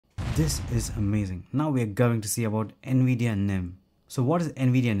This is amazing. Now we are going to see about Nvidia NIM. So what is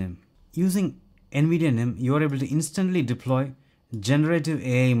Nvidia NIM? Using Nvidia NIM, you are able to instantly deploy generative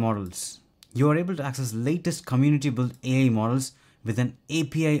AI models. You are able to access latest community-built AI models with an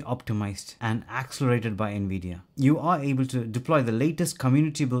API optimized and accelerated by Nvidia. You are able to deploy the latest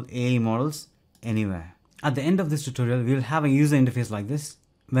community-built AI models anywhere. At the end of this tutorial, we will have a user interface like this.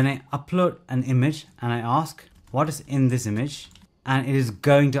 When I upload an image and I ask what is in this image, and it is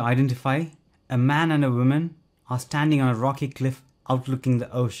going to identify a man and a woman are standing on a rocky cliff outlooking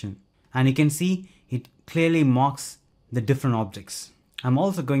the ocean. And you can see it clearly marks the different objects. I'm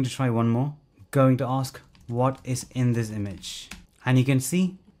also going to try one more. Going to ask what is in this image. And you can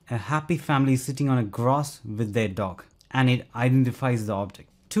see a happy family sitting on a grass with their dog. And it identifies the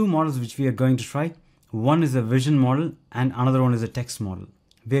object. Two models which we are going to try. One is a vision model and another one is a text model.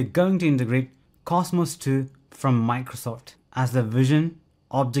 We are going to integrate Kosmos 2 from Microsoft as the vision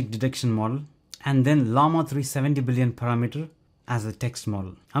object detection model, and then LLaMA 370 billion parameter as a text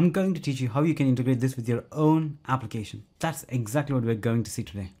model. I'm going to teach you how you can integrate this with your own application. That's exactly what we're going to see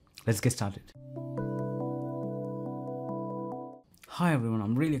today. Let's get started. Hi everyone,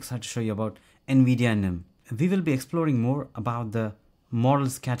 I'm really excited to show you about Nvidia NIM. We will be exploring more about the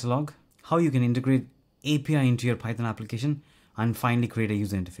models catalog, how you can integrate API into your Python application, and finally create a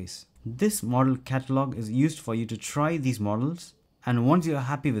user interface. This model catalog is used for you to try these models, and once you are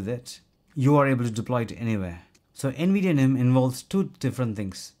happy with it, you are able to deploy it anywhere. So Nvidia NIM involves two different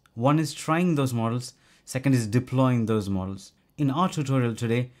things. One is trying those models, second is deploying those models. In our tutorial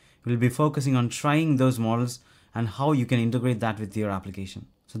today, we'll be focusing on trying those models and how you can integrate that with your application.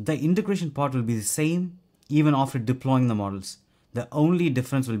 So the integration part will be the same even after deploying the models. The only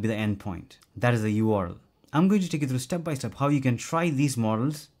difference will be the endpoint. That is the URL. I'm going to take you through step by step how you can try these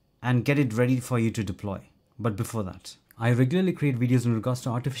models and get it ready for you to deploy. But before that, I regularly create videos in regards to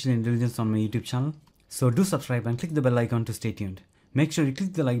artificial intelligence on my YouTube channel. So do subscribe and click the bell icon to stay tuned. Make sure you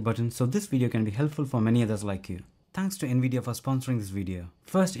click the like button so this video can be helpful for many others like you. Thanks to Nvidia for sponsoring this video.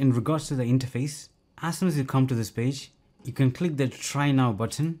 First, in regards to the interface, as soon as you come to this page, you can click the Try Now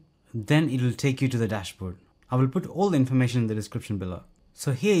button. Then it will take you to the dashboard. I will put all the information in the description below.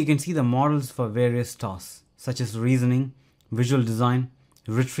 So here you can see the models for various tasks such as reasoning, visual design,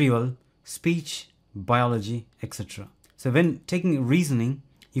 retrieval, speech, biology, etc. So when taking reasoning,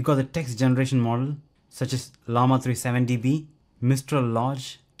 you got the text generation model such as LLaMA 370B, Mistral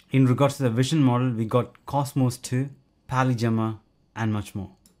Large. In regards to the vision model, we got Kosmos 2, PalyGemma, and much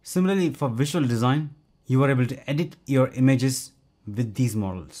more. Similarly, for visual design, you are able to edit your images with these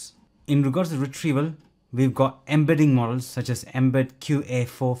models. In regards to retrieval, we've got embedding models such as Embed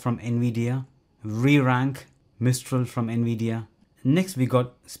QA4 from Nvidia, Re-Rank, Mistral from Nvidia. Next, we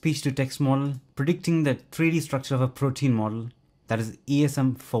got speech to text model, predicting the 3D structure of a protein model, that is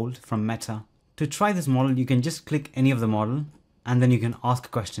ESM Fold from Meta. To try this model, you can just click any of the model and then you can ask a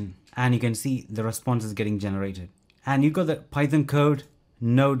question and you can see the response is getting generated. And you got the Python code,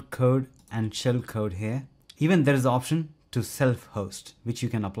 Node code, and shell code here. Even there is the option to self-host, which you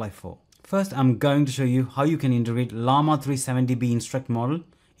can apply for. First, I'm going to show you how you can integrate LLaMA 370B instruct model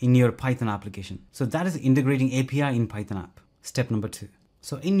in your Python application. So that is integrating API in Python app. Step number 2.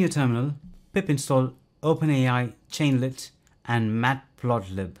 So in your terminal, pip install OpenAI, Chainlit, and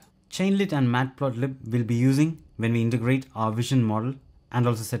matplotlib. Chainlit and matplotlib will be using when we integrate our vision model and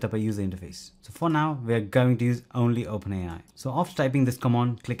also set up a user interface. So for now, we are going to use only OpenAI. So after typing this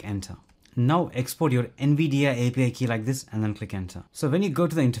command, click enter. Now export your Nvidia API key like this and then click enter. So when you go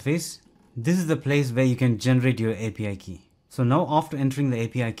to the interface, this is the place where you can generate your API key. So now after entering the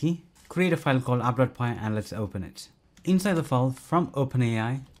API key, create a file called app.py and let's open it. Inside the file from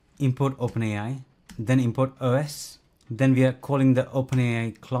OpenAI, import OpenAI, then import OS. Then we are calling the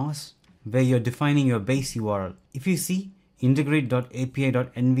OpenAI class where you're defining your base URL. If you see,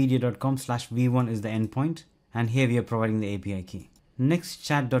 integrate.api.nvidia.com/v1 is the endpoint, and here we are providing the API key. Next,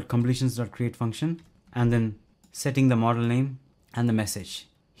 chat.completions.create function, and then setting the model name and the message.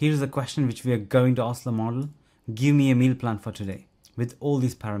 Here's the question which we are going to ask the model. Give me a meal plan for today with all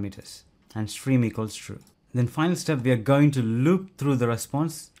these parameters, and stream equals true. Then final step, we are going to loop through the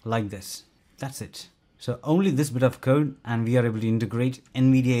response like this. That's it. So only this bit of code and we are able to integrate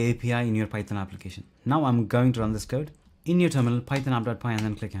Nvidia API in your Python application. Now I'm going to run this code. In your terminal, python app.py and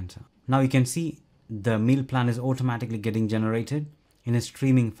then click enter. Now you can see the meal plan is automatically getting generated in a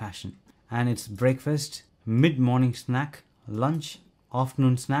streaming fashion. And it's breakfast, mid-morning snack, lunch,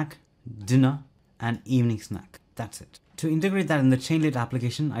 afternoon snack, dinner, and evening snack. That's it. To integrate that in the Chainlit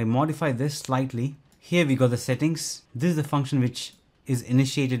application, I modified this slightly. Here we got the settings. This is the function which is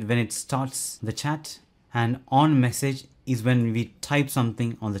initiated when it starts the chat, and on message is when we type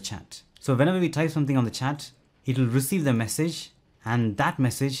something on the chat. So whenever we type something on the chat, it will receive the message, and that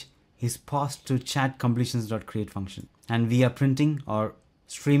message is passed to chat_completions.create function. And we are printing or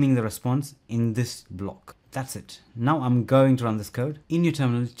streaming the response in this block. That's it. Now I'm going to run this code. In your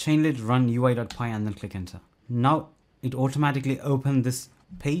terminal, chainlit run ui.py and then click enter. Now it automatically opened this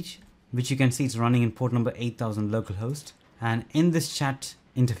page, which you can see it's running in port number 8000 localhost. And in this chat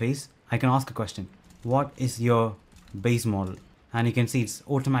interface, I can ask a question. What is your base model? And you can see it's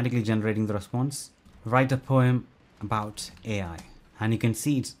automatically generating the response. Write a poem about AI. And you can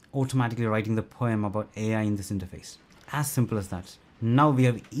see it's automatically writing the poem about AI in this interface. As simple as that. Now we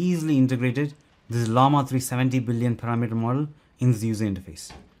have easily integrated this LLaMA 370 billion parameter model in this user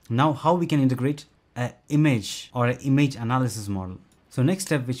interface. Now how we can integrate an image or an image analysis model. So next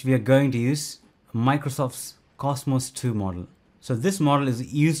step, which we are going to use Microsoft's Kosmos 2 model. So this model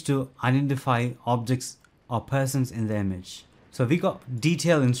is used to identify objects or persons in the image. So we got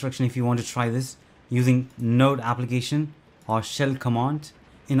detailed instruction if you want to try this using Node application or shell command.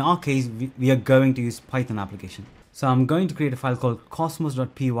 In our case, we are going to use Python application. So I'm going to create a file called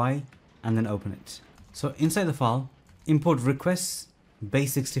kosmos.py and then open it. So inside the file, import requests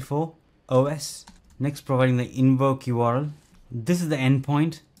base64 os, next providing the invoke URL. This is the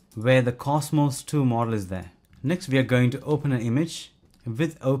endpoint where the Kosmos 2 model is there. Next, we are going to open an image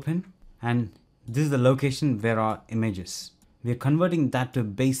with open, and this is the location where our image is. We are converting that to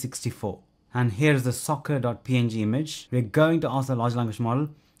base64. And here's the soccer.png image. We're going to ask the large language model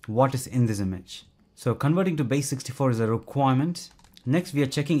what is in this image. So converting to base64 is a requirement. Next, we are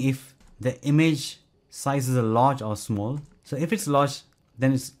checking if the image size is large or small. So if it's large,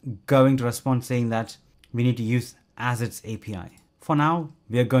 then it's going to respond saying that we need to use as its API. For now,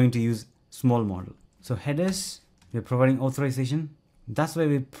 we are going to use small model. So headers, we're providing authorization. That's where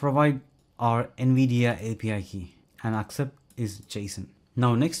we provide our Nvidia API key, and accept is JSON.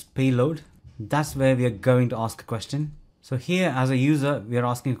 Now next, payload. That's where we are going to ask a question. So here as a user, we are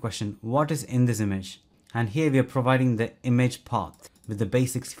asking a question, what is in this image? And here we are providing the image path with the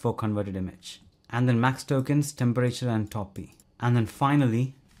base64 converted image. And then max tokens, temperature and top P. And then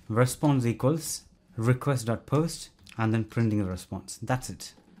finally, response equals request.post and then printing the response. That's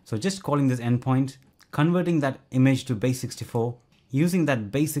it. So just calling this endpoint, converting that image to base64, using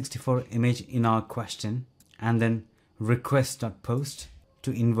that base64 image in our question, and then request.post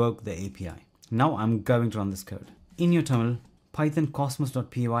to invoke the API. Now I'm going to run this code. In your terminal, Python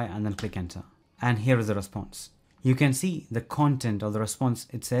kosmos.py and then click enter. And here is the response. You can see the content of the response.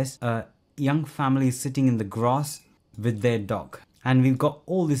 It says a young family is sitting in the grass with their dog. And we've got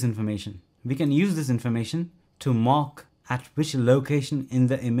all this information. We can use this information to mark at which location in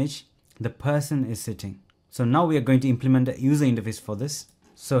the image the person is sitting. So now we are going to implement a user interface for this.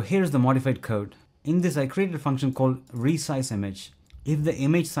 So here's the modified code. In this, I created a function called resize image. If the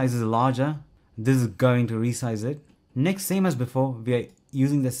image size is larger, this is going to resize it. Next, same as before, we are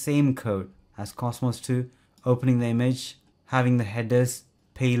using the same code as Kosmos 2, opening the image, having the headers,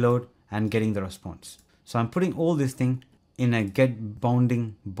 payload, and getting the response. So I'm putting all this thing in a get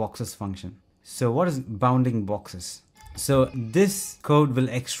bounding boxes function. So what is bounding boxes? So this code will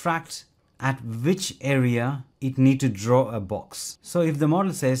extract at which area it need to draw a box. So if the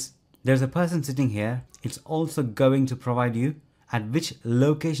model says there's a person sitting here, it's also going to provide you at which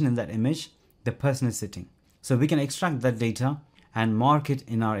location in that image the person is sitting. So we can extract that data and mark it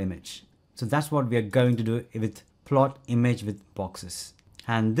in our image. So that's what we are going to do with plot image with boxes.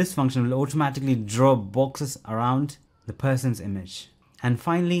 And this function will automatically draw boxes around the person's image. And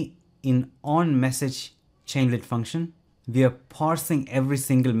finally, in onMessage chainlit function, we are parsing every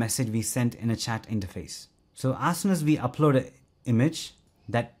single message we sent in a chat interface. So as soon as we upload an image,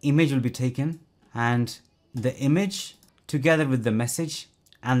 that image will be taken, and the image together with the message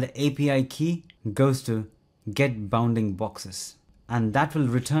and the API key goes to get bounding boxes. And that will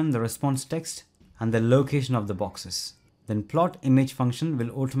return the response text and the location of the boxes. Then plot image function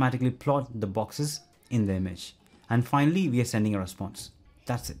will automatically plot the boxes in the image. And finally, we are sending a response.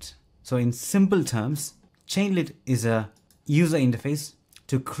 That's it. So in simple terms, Chainlit is a user interface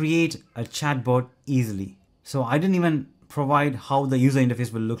to create a chatbot easily. So I didn't even provide how the user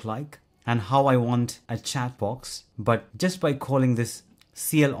interface will look like and how I want a chat box, but just by calling this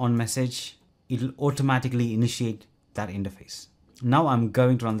CL on message, it will automatically initiate that interface. Now I'm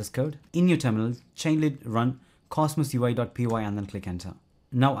going to run this code. In your terminal, Chainlit run kosmos.ui.py and then click enter.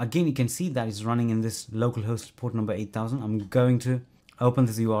 Now again, you can see that it's running in this localhost port number 8000. I'm going to open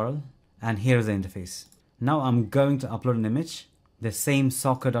this URL and here is the interface. Now I'm going to upload an image, the same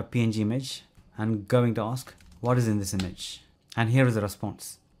soccer.png image, and going to ask what is in this image. And here is the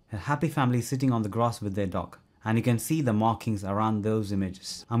response. A happy family sitting on the grass with their dog. and you can see the markings around those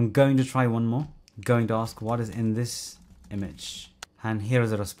images. I'm going to try one more. Going to ask what is in this image, and here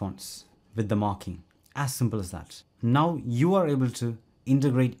is a response with the marking. As simple as that. Now you are able to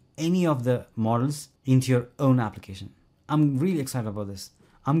integrate any of the models into your own application. I'm really excited about this.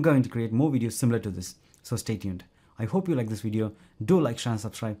 I'm going to create more videos similar to this, so stay tuned. I hope you like this video. Do like, share and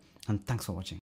subscribe, and thanks for watching.